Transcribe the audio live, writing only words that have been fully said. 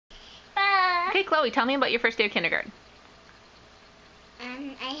Okay, Chloe, tell me about your first day of kindergarten.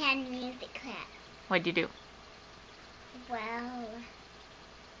 I had music class. What'd you do? Well,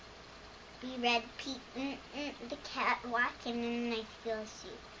 we read Pete the Catwalk in a nice girl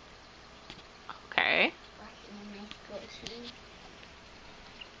shoes. Okay. Walking in nice girl shoes.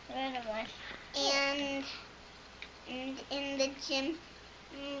 And in the gym,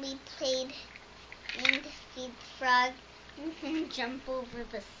 we played and feed the frog and jump over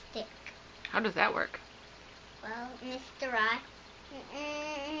the stick. How does that work? Well, Mr. Rock,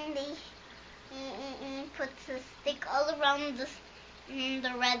 he puts a stick all around the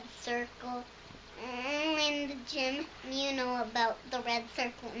red circle in the gym. You know about the red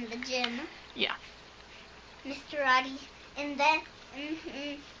circle in the gym. Yeah. Mr. Roddy, and then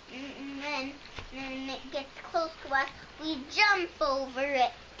it gets close to us, we jump over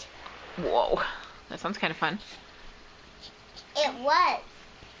it. Whoa. That sounds kind of fun. It was.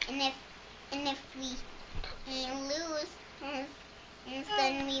 And if we lose,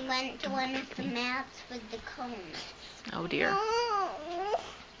 then we went to one of the mats with the cones. Oh dear.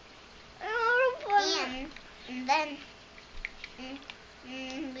 And then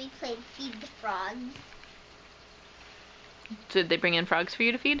we played Feed the Frogs. Did they bring in frogs for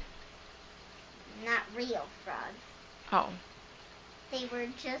you to feed? Not real frogs. Oh. They were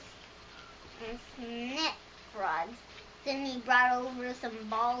just snip frogs. Then he brought over some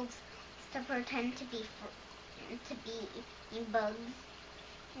balls to pretend to be bugs.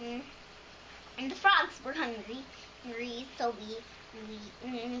 And the frogs were hungry, so we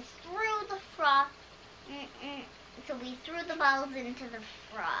threw the frog. So we threw the balls into the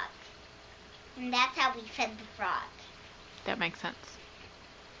frog, and that's how we fed the frog. That makes sense.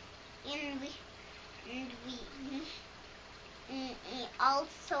 And we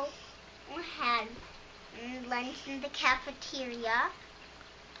also had lunch in the cafeteria.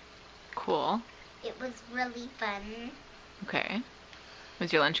 Cool. It was really fun. Okay.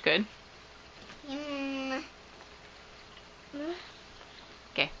 Was your lunch good?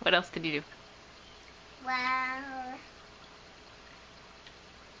 Okay, what else did you do? Well,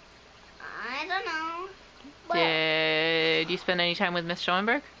 I don't know. Did you spend any time with Miss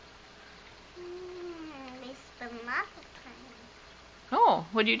Schoenberg? We spent lots of time. Oh,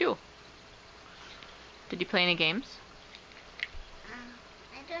 what did you do? Did you play any games?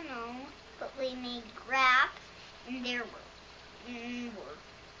 I don't know, but we made graphs, and there were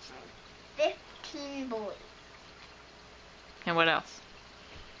 15 boys. And what else?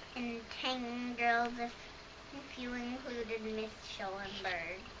 And 10 girls if you included Miss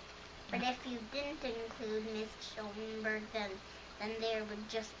Schoenberg. But if you didn't include Miss Schoenberg, then there would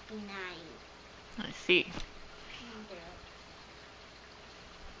just be 9. I see.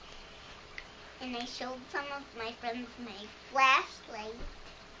 And I showed some of my friends my flashlight.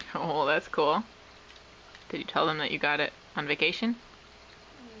 Oh, that's cool. Did you tell them that you got it on vacation?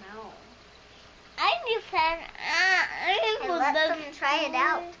 No. I let them try it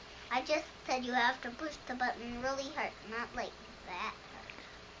out. I just said you have to push the button really hard, not like that.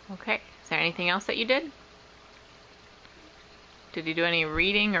 Okay. Is there anything else that you did? Did you do any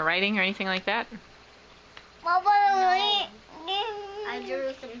reading or writing or anything like that? No. I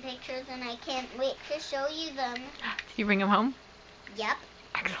drew some pictures and I can't wait to show you them. Did you bring them home? Yep.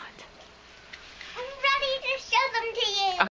 Excellent. I'm ready to show them to you.